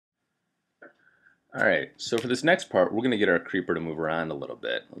Alright, so for this next part, we're going to get our creeper to move around a little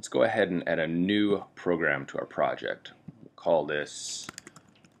bit. Let's go ahead and add a new program to our project. We'll call this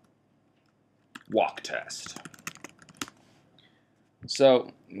walk test.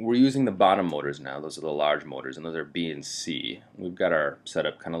 So we're using the bottom motors now. Those are the large motors, and those are B and C. We've got our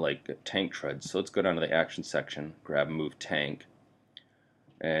setup kind of like a tank tread. So let's go down to the action section, grab move tank.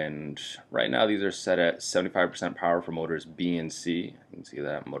 And right now these are set at 75% power for motors B and C. You can see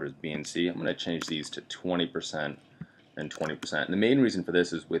that, motors B and C. I'm going to change these to 20% and 20%. And the main reason for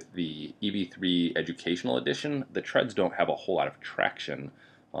this is with the EV3 Educational Edition, the treads don't have a whole lot of traction.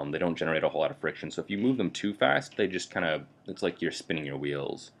 They don't generate a whole lot of friction. So if you move them too fast, they just kind of, it's like you're spinning your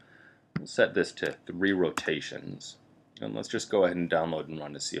wheels. We'll set this to 3 rotations. And let's just go ahead and download and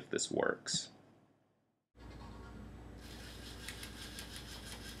run to see if this works.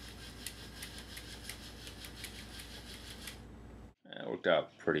 It worked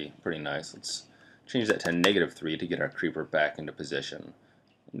out pretty nice. Let's change that to -3 to get our creeper back into position.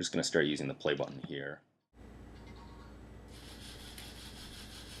 I'm just going to start using the play button here.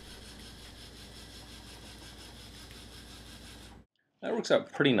 That works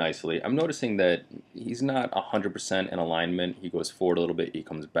out pretty nicely. I'm noticing that he's not 100% in alignment. He goes forward a little bit, he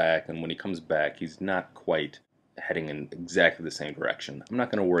comes back, and when he comes back, he's not quite heading in exactly the same direction. I'm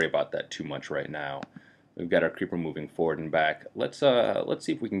not going to worry about that too much right now. We've got our creeper moving forward and back. Let's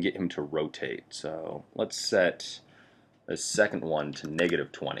see if we can get him to rotate. So let's set the second one to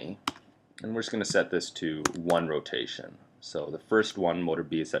 -20, and we're just going to set this to 1 rotation. So the first one, motor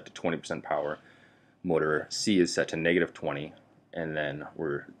B, is set to 20% power. Motor C is set to -20. And then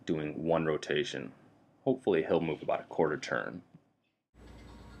we're doing 1 rotation. Hopefully he'll move about a quarter turn.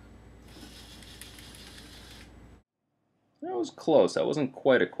 That was close. That wasn't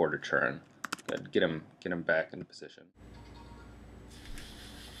quite a quarter turn. Good. Get him back into position.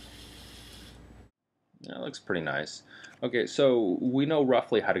 That looks pretty nice. Okay, so we know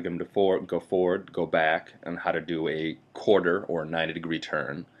roughly how to get him to go forward, go back, and how to do a quarter or 90-degree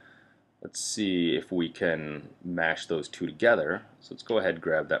turn. Let's see if we can mash those two together. So let's go ahead and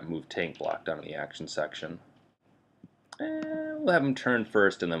grab that move tank block down in the action section. And we'll have them turn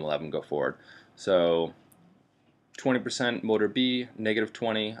first and then we'll have them go forward. So 20% motor B,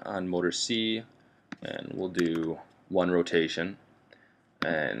 -20 on motor C, and we'll do 1 rotation.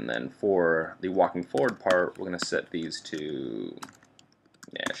 And then for the walking forward part, we're going to set these to,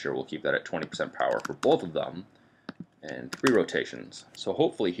 yeah, sure, we'll keep that at 20% power for both of them. And 3 rotations. So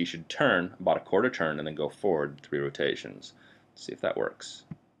hopefully he should turn about a quarter turn and then go forward 3 rotations. Let's see if that works.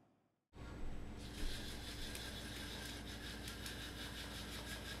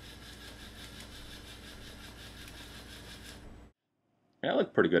 Yeah, that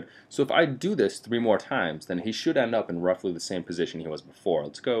looked pretty good. So if I do this 3 more times, then he should end up in roughly the same position he was before.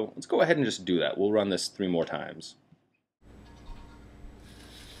 Let's go ahead and just do that. We'll run this 3 more times.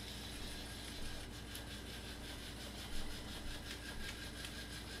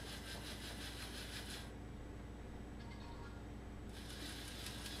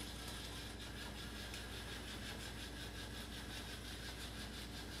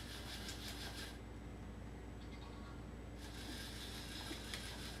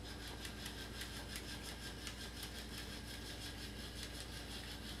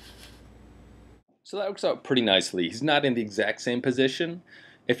 So that works out pretty nicely. He's not in the exact same position.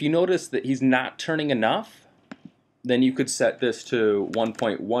 If you notice that he's not turning enough, then you could set this to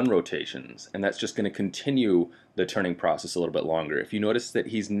 1.1 rotations, and that's just going to continue the turning process a little bit longer. If you notice that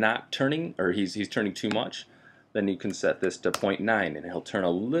he's not turning, or he's turning too much, then you can set this to 0.9, and he'll turn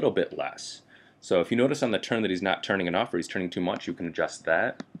a little bit less. So if you notice on the turn that he's not turning enough, or he's turning too much, you can adjust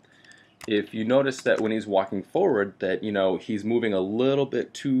that. If you notice that when he's walking forward that he's moving a little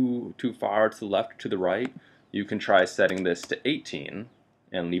bit too far to the left or to the right, you can try setting this to 18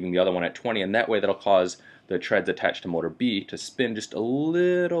 and leaving the other one at 20, and that way that'll cause the treads attached to motor B to spin just a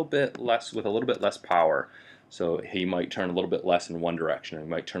little bit less with a little bit less power. So he might turn a little bit less in one direction and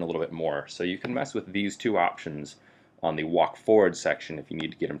he might turn a little bit more. So you can mess with these 2 options on the walk forward section if you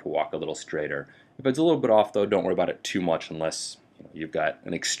need to get him to walk a little straighter. If it's a little bit off though, don't worry about it too much unless you've got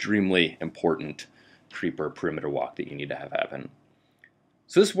an extremely important creeper perimeter walk that you need to have happen.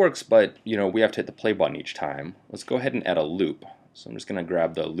 So this works, but we have to hit the play button each time. Let's go ahead and add a loop. So I'm just going to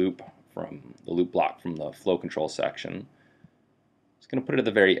grab the loop block from the flow control section. Just going to put it at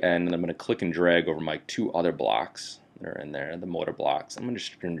the very end, and I'm going to click and drag over my 2 other blocks that are in there, the motor blocks. I'm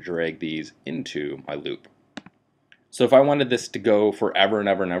just going to drag these into my loop. So if I wanted this to go forever and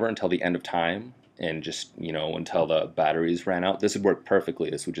ever and ever until the end of time, and just until the batteries ran out, this would work perfectly.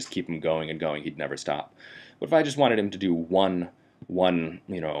 This would just keep him going and going. He'd never stop. But if I just wanted him to do one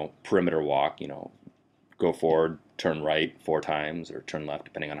perimeter walk, go forward, turn right 4 times, or turn left,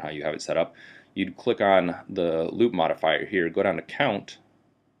 depending on how you have it set up, you'd click on the loop modifier here, go down to count.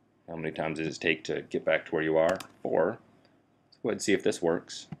 How many times does it take to get back to where you are? 4. Let's go ahead and see if this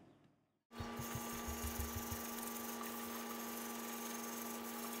works.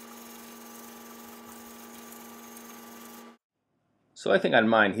 So I think on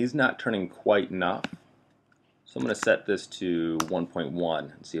mine, he's not turning quite enough. So I'm going to set this to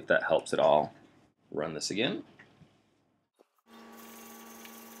 1.1 and see if that helps at all. Run this again.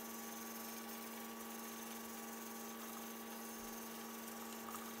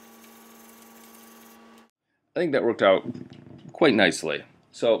 I think that worked out quite nicely.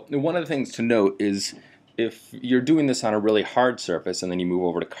 So one of the things to note is if you're doing this on a really hard surface and then you move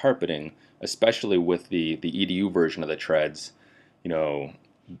over to carpeting, especially with the EDU version of the treads, you know,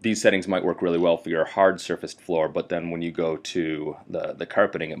 these settings might work really well for your hard surfaced floor, but then when you go to the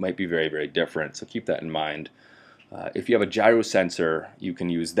carpeting, it might be very, very different. So keep that in mind. If you have a gyro sensor, you can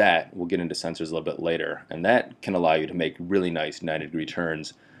use that. We'll get into sensors a little bit later, and that can allow you to make really nice 90-degree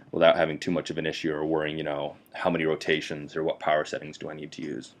turns without having too much of an issue or worrying, you know, how many rotations or what power settings do I need to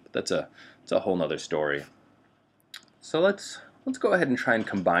use. But that's a whole nother story. So let's go ahead and try and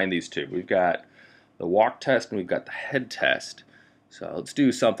combine these two. We've got the walk test and we've got the head test. So let's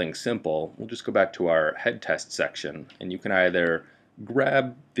do something simple. We'll just go back to our head test section, and you can either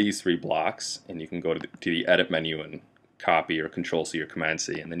grab these 3 blocks and you can go to the edit menu and copy or control C or command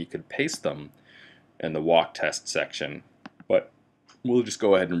C, and then you could paste them in the walk test section. But we'll just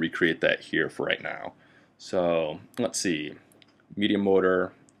go ahead and recreate that here for right now. So let's see, medium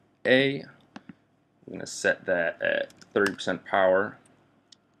motor A, I'm going to set that at 30% power,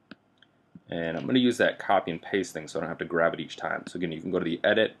 and I'm going to use that copy and paste thing so I don't have to grab it each time. So again, you can go to the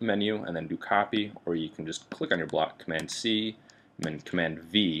edit menu and then do copy, or you can just click on your block, command C, and then command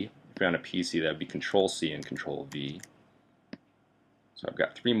V. If you're on a PC, that would be control C and control V. So I've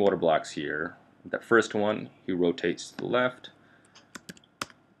got 3 motor blocks here. That first one, he rotates to the left,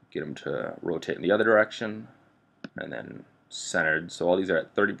 get him to rotate in the other direction, and then centered. So all these are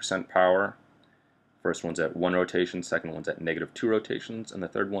at 30% power. First one's at 1 rotation, second one's at -2 rotations, and the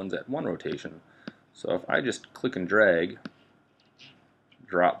third one's at 1 rotation. So if I just click and drag,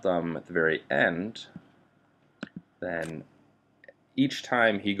 drop them at the very end, then each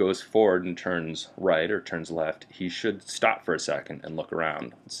time he goes forward and turns right or turns left, he should stop for a second and look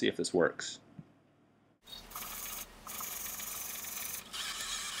around. Let's see if this works.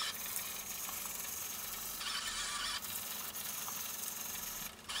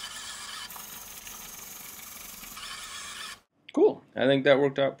 Cool. I think that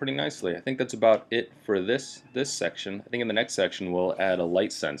worked out pretty nicely. I think that's about it for this section. I think in the next section we'll add a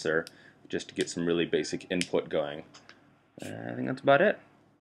light sensor just to get some really basic input going. I think that's about it.